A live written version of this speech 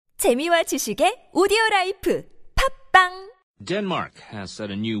재미와 지식의 오디오라이프 팝빵. Denmark has set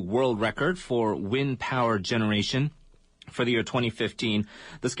a new world record for wind power generation. For the year 2015,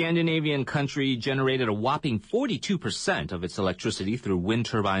 the Scandinavian country generated a whopping 42% of its electricity through wind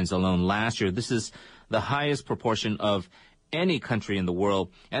turbines alone last year. This is the highest proportion of any country in the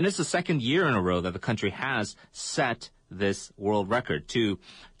world, and it's the second year in a row that the country has set this world record. To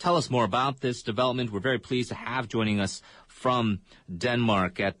tell us more about this development, we're very pleased to have joining us from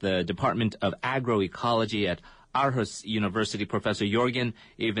Denmark at the Department of Agroecology at Aarhus University, Professor Jorgen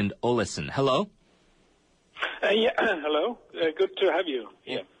Eivind Olesen. Hello. Hello. Good to have you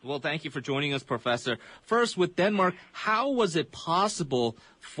here. Well, thank you for joining us, Professor. First, with Denmark, how was it possible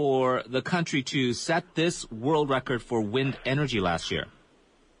for the country to set this world record for wind energy last year?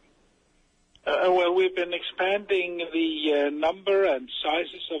 Well, we've been expanding the number and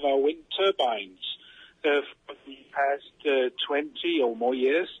sizes of our wind turbines for the past 20 or more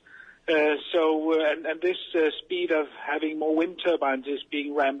years. And this speed of having more wind turbines is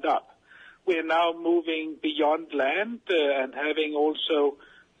being ramped up. We are now moving beyond land and having also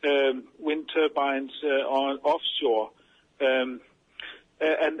wind turbines on offshore, and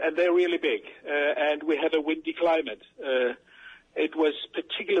they're really big. And we have a windy climate. It was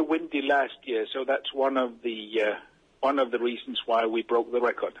particularly windy last year, so that's one of the reasons why we broke the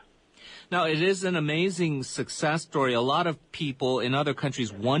record. Now, it is an amazing success story. A lot of people in other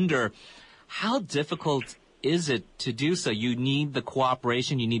countries wonder, how difficult is it to do so? You need the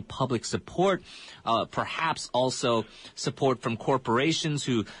cooperation, you need public support, perhaps also support from corporations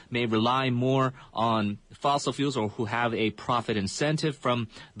who may rely more on fossil fuels or who have a profit incentive from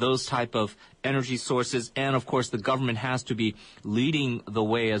those type of energy sources. And, of course, the government has to be leading the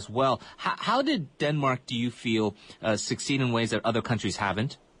way as well. How did Denmark, do you feel, succeed in ways that other countries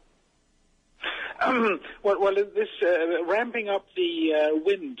haven't? Well, this ramping up the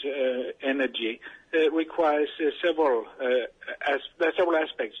wind energy requires several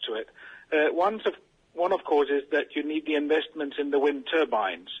aspects to it. One, of course, is that you need the investments in the wind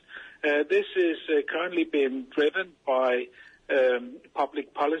turbines. This is currently being driven by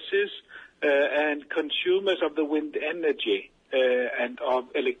public policies, and consumers of the wind energy and of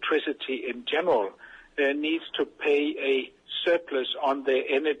electricity in general needs to pay a surplus on their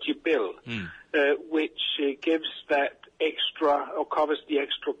energy bill, which gives that extra or covers the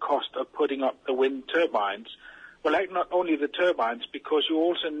extra cost of putting up the wind turbines. Well, not only the turbines, because you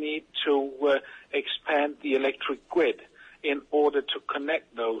also need to expand the electric grid in order to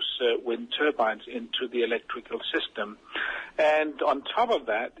connect those wind turbines into the electrical system. And on top of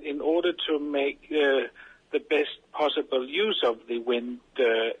that, in order to make the best possible use of the wind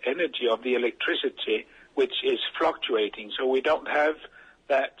energy, of the electricity, which is fluctuating, so we don't have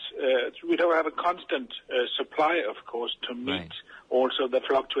that. We don't have a constant supply, of course, to meet also the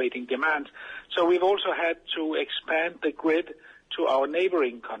fluctuating demand. So we've also had to expand the grid to our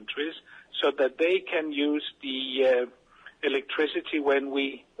neighboring countries so that they can use the electricity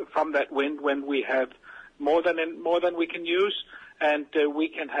from that wind when we have more than we can use, and we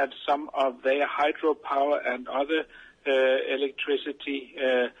can have some of their hydropower and other electricity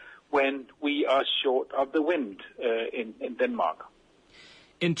when we are short of the wind in Denmark.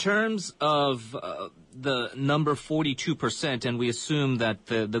 In terms of the number 42%, and we assume that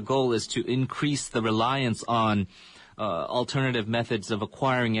the goal is to increase the reliance on alternative methods of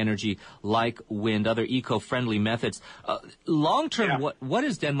acquiring energy like wind, other eco-friendly methods. Long-term, what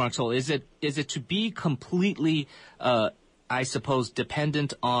is Denmark's goal? Is it to be completely, I suppose,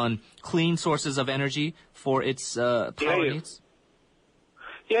 dependent on clean sources of energy for its power needs?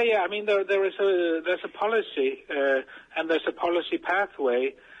 Yeah. I mean, there's a policy and there's a policy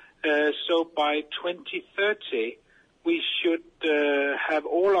pathway. So by 2030, we should have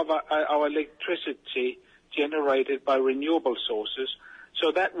all of our electricity generated by renewable sources.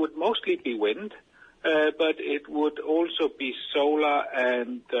 So that would mostly be wind, but it would also be solar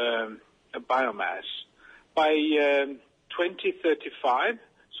and biomass. By 2035,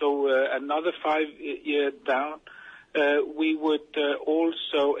 so another 5 years down, we would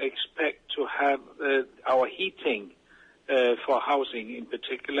also expect to have our heating for housing in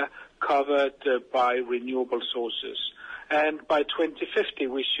particular covered by renewable sources. And by 2050,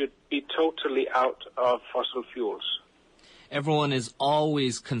 we should be totally out of fossil fuels. Everyone is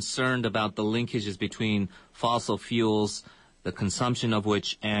always concerned about the linkages between fossil fuels, the consumption of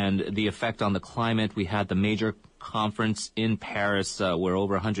which, and the effect on the climate. We had the major conference in Paris where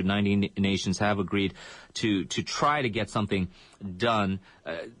over 190 nations have agreed to try to get something done.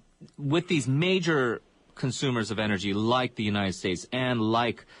 With these major consumers of energy like the United States and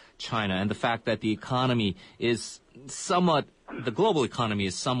like China and the fact that the economy is the global economy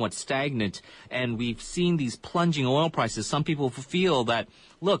is somewhat stagnant, and we've seen these plunging oil prices. Some people feel that,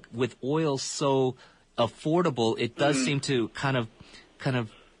 look, with oil so affordable, it does seem to kind of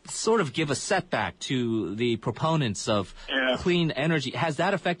sort of give a setback to the proponents of clean energy. Has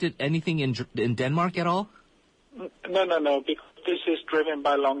that affected anything in Denmark at all? No, because this is driven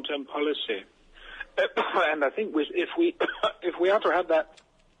by long-term policy. And I think if we are to have that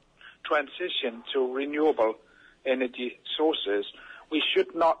transition to renewable energy sources, we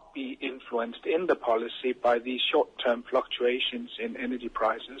should not be influenced in the policy by these short-term fluctuations in energy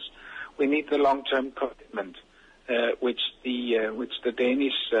prices. We need the long-term commitment, which the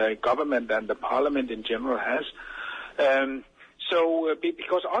Danish government and the parliament in general has.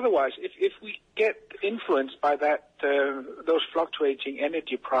 Because otherwise, if we get influenced by those fluctuating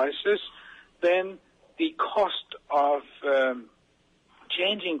energy prices, then the cost of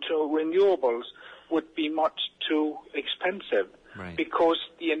changing to renewables would be much too expensive. Right. Because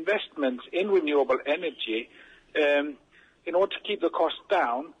the investments in renewable energy, in order to keep the cost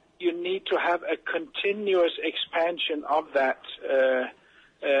down, you need to have a continuous expansion of that,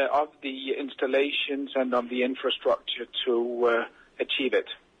 of the installations and of the infrastructure to achieve it.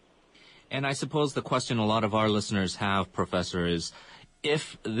 And I suppose the question a lot of our listeners have, Professor, is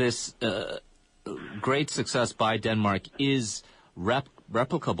if this great success by Denmark is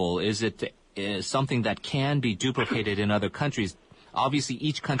replicable, is it something that can be duplicated in other countries? Obviously,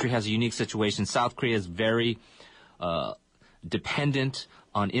 each country has a unique situation. South Korea is very dependent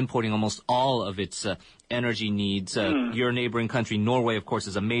on importing almost all of its energy needs. Your neighboring country, Norway, of course,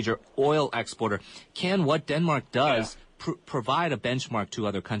 is a major oil exporter. Can what Denmark does provide a benchmark to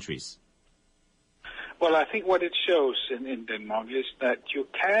other countries? Well, I think what it shows in Denmark is that you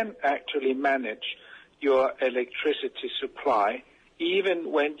can actually manage your electricity supply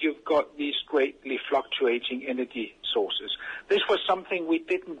even when you've got these greatly fluctuating energy sources. This was something we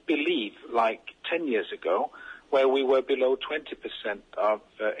didn't believe like 10 years ago, where we were below 20% of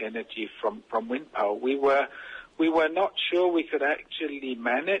energy from wind power. We were not sure we could actually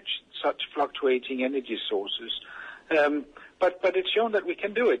manage such fluctuating energy sources. But it's shown that we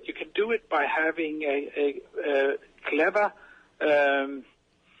can do it. You can do it by having a clever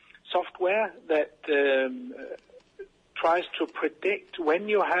software that tries to predict when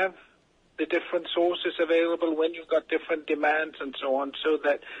you have the different sources available, when you've got different demands and so on, so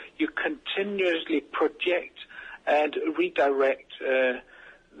that you continuously project and redirect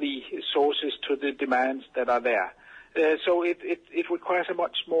the sources to the demands that are there. So it requires a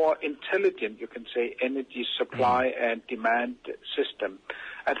much more intelligent, you can say, energy supply and demand system.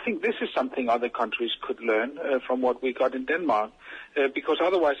 I think this is something other countries could learn from what we got in Denmark, because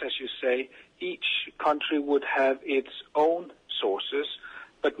otherwise, as you say, each country would have its own sources,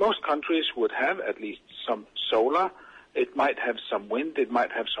 but most countries would have at least some solar. It might have some wind, it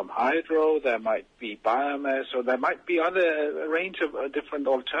might have some hydro, there might be biomass, or there might be a range of different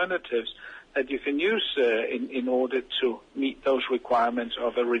alternatives that you can use in order to meet those requirements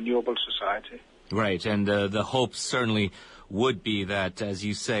of a renewable society. Right, and the hope certainly would be that, as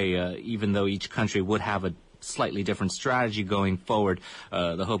you say, even though each country would have a slightly different strategy going forward,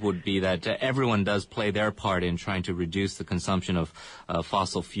 the hope would be that everyone does play their part in trying to reduce the consumption of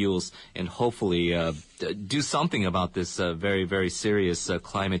fossil fuels and hopefully do something about this very, very serious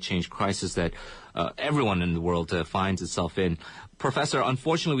climate change crisis that everyone in the world finds itself in. Professor,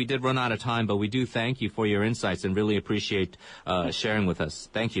 unfortunately, we did run out of time, but we do thank you for your insights and really appreciate sharing with us.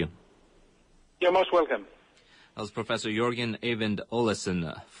 Thank you. You're most welcome. That was Professor Jorgen Eivind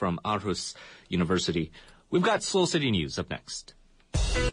Olesen from Aarhus University. We've got Seoul City News up next.